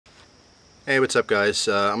Hey, what's up guys?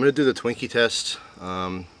 I'm going to do the Twinkie test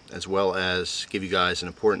as well as give you guys an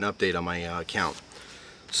important update on my account.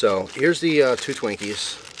 So here's the two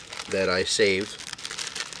Twinkies that I saved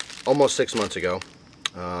almost 6 months ago.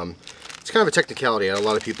 It's kind of a technicality. A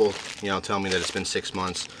lot of people tell me that it's been 6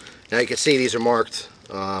 months. Now you can see these are marked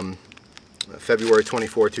February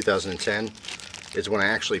 24, 2010 is when I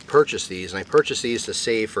actually purchased these, and I purchased these to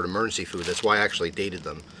save for emergency food. That's why I actually dated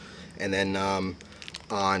them. And then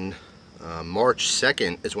on March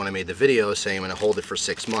 2nd is when I made the video saying I'm going to hold it for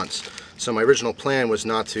 6 months. So my original plan was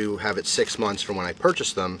not to have it 6 months from when I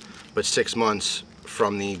purchased them, but 6 months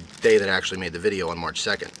from the day that I actually made the video on March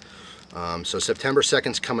 2nd. So September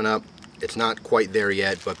 2nd is coming up. It's not quite there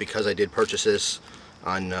yet, but because I did purchase this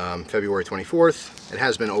on February 24th, it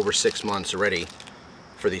has been over 6 months already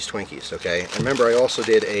for these Twinkies, okay? And remember, I also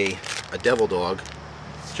did a Devil Dog,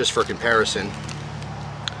 just for comparison.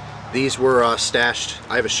 These were stashed.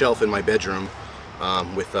 I have a shelf in my bedroom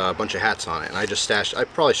with a bunch of hats on it, and I just stashed, I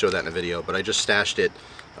probably showed that in a video, but I just stashed it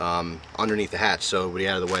underneath the hats so it would be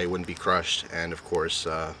out of the way, it wouldn't be crushed, and of course,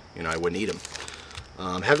 I wouldn't eat them.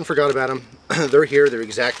 Haven't forgot about them. They're here, they're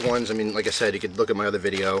exact ones. I mean, like I said, you could look at my other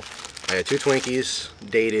video. I had two Twinkies,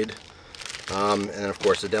 dated, and then of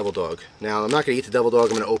course the Devil Dog. Now, I'm not going to eat the Devil Dog,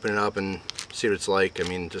 I'm going to open it up and see what it's like. I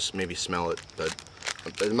mean, just maybe smell it, but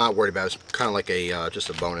I'm not worried about it. It's kind of like a just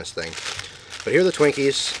a bonus thing. But here are the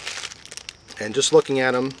Twinkies, and just looking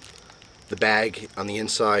at them, the bag on the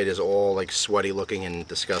inside is all like sweaty looking and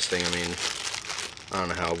disgusting. I mean, I don't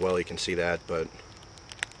know how well you can see that, but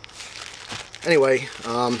anyway,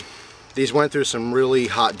 these went through some really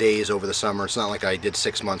hot days over the summer. It's not like I did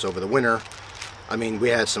 6 months over the winter. I mean, we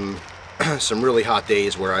had some some really hot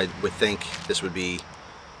days where I would think this would be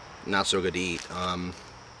not so good to eat.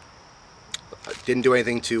 Didn't do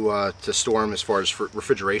anything to store them as far as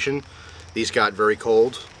refrigeration. These got very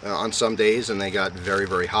cold on some days, and they got very,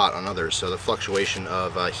 very hot on others. So the fluctuation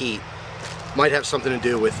of heat might have something to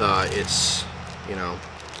do with its,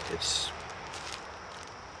 its,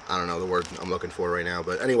 I don't know the word I'm looking for right now.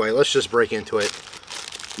 But anyway, let's just break into it.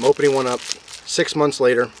 I'm opening one up 6 months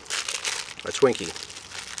later, a Twinkie.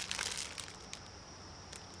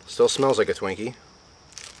 Still smells like a Twinkie.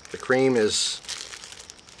 The cream is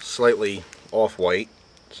slightly off-white.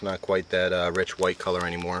 It's not quite that rich white color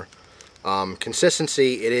anymore.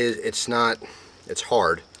 Consistency, it's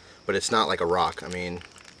hard, but it's not like a rock. I mean,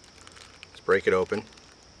 let's break it open.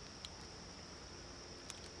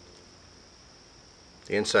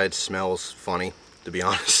 The inside smells funny, to be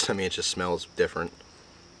honest. I mean, it just smells different.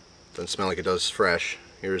 Doesn't smell like it does fresh.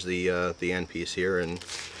 Here's the end piece here, and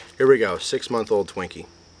here we go, 6-month-old Twinkie.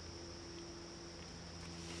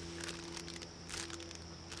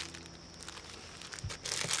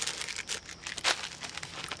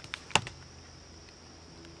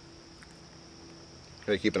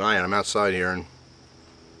 Gotta keep an eye on him outside here, and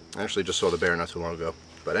I actually just saw the bear not too long ago.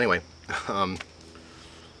 But anyway, it's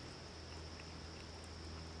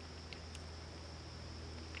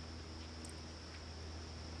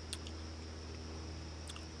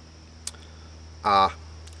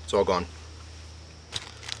all gone.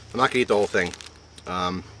 I'm not gonna eat the whole thing.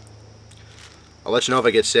 I'll let you know if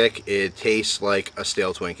I get sick. It tastes like a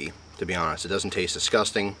stale Twinkie, to be honest. It doesn't taste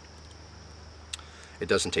disgusting. It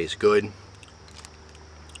doesn't taste good.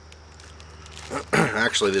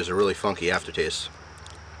 Actually, there's a really funky aftertaste.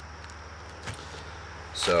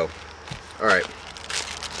 So, alright.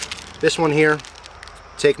 This one here,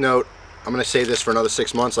 take note, I'm going to save this for another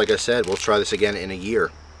 6 months. Like I said, we'll try this again in a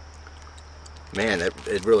year. Man,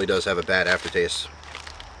 it really does have a bad aftertaste.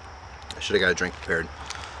 I should have got a drink prepared.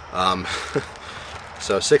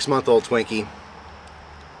 So, 6-month-old Twinkie.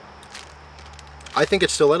 I think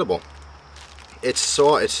it's still edible. It's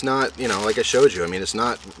not, like I showed you, I mean, it's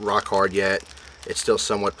not rock hard yet. It's still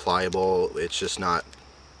somewhat pliable. It's just not,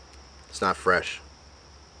 it's not fresh.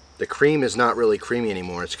 The cream is not really creamy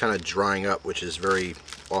anymore. It's kind of drying up, which is very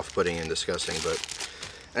off-putting and disgusting. But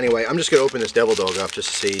anyway, I'm just going to open this Devil Dog up just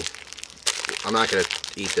to see. I'm not going to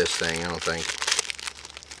eat this thing, I don't think.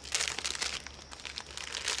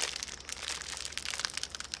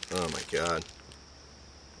 Oh my god.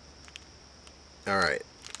 Alright.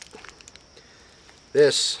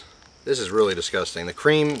 This is really disgusting. The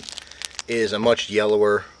cream is a much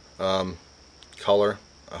yellower color.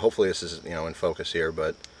 Hopefully this is in focus here,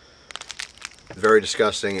 but very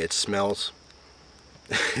disgusting. It smells.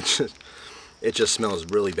 it just smells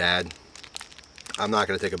really bad. I'm not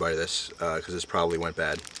going to take a bite of this because this probably went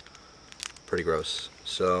bad. Pretty gross.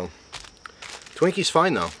 So Twinkie's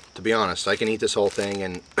fine though, to be honest. I can eat this whole thing,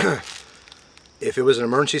 and if it was an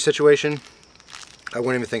emergency situation, I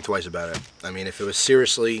wouldn't even think twice about it. I mean, if it was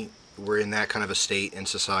seriously we're in that kind of a state in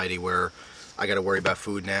society where I got to worry about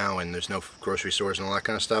food now, and there's no grocery stores and all that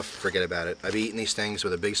kind of stuff. Forget about it. I've eaten these things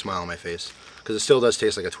with a big smile on my face because it still does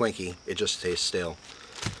taste like a Twinkie. It just tastes stale.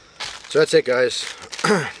 So that's it, guys.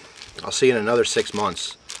 I'll see you in another 6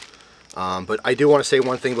 months. But I do want to say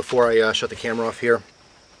one thing before I shut the camera off here.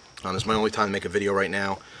 This is my only time to make a video right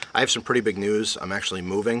now. I have some pretty big news. I'm actually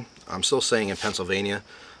moving. I'm still staying in Pennsylvania,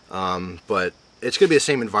 but it's going to be the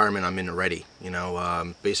same environment I'm in already. You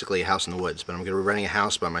know, basically a house in the woods. But I'm going to be renting a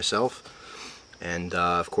house by myself. And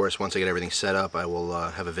of course, once I get everything set up, I will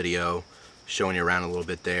have a video showing you around a little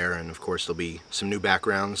bit there. And of course, there'll be some new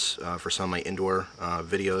backgrounds for some of my indoor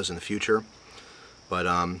videos in the future. But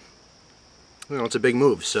you know, it's a big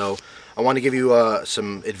move, so I want to give you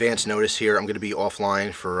some advance notice here. I'm going to be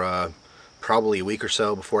offline for probably a week or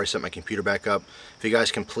so before I set my computer back up. If you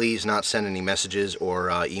guys can please not send any messages or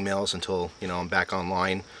emails until, you know, I'm back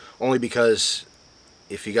online, only because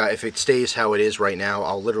if it stays how it is right now,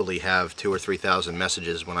 I'll literally have 2,000 or 3,000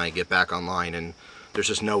 messages when I get back online, and there's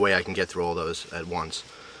just no way I can get through all those at once.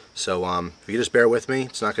 So if you just bear with me,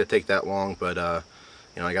 it's not going to take that long, but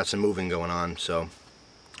you know, I got some moving going on, so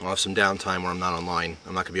I'll have some downtime where I'm not online.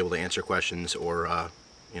 I'm not going to be able to answer questions or,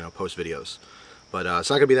 you know, post videos. But it's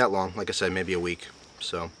not going to be that long. Like I said, maybe a week.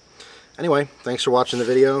 So, anyway, thanks for watching the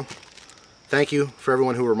video. Thank you for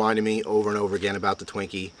everyone who reminded me over and over again about the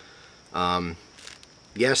Twinkie.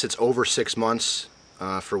 Yes, it's over 6 months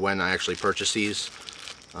for when I actually purchased these.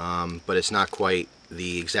 But it's not quite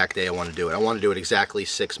the exact day I want to do it. I want to do it exactly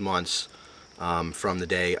 6 months from the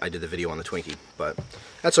day I did the video on the Twinkie. But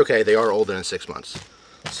that's okay. They are older than 6 months.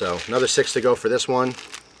 So, another 6 to go for this one.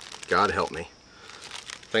 God help me.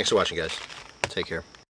 Thanks for watching, guys. Take care.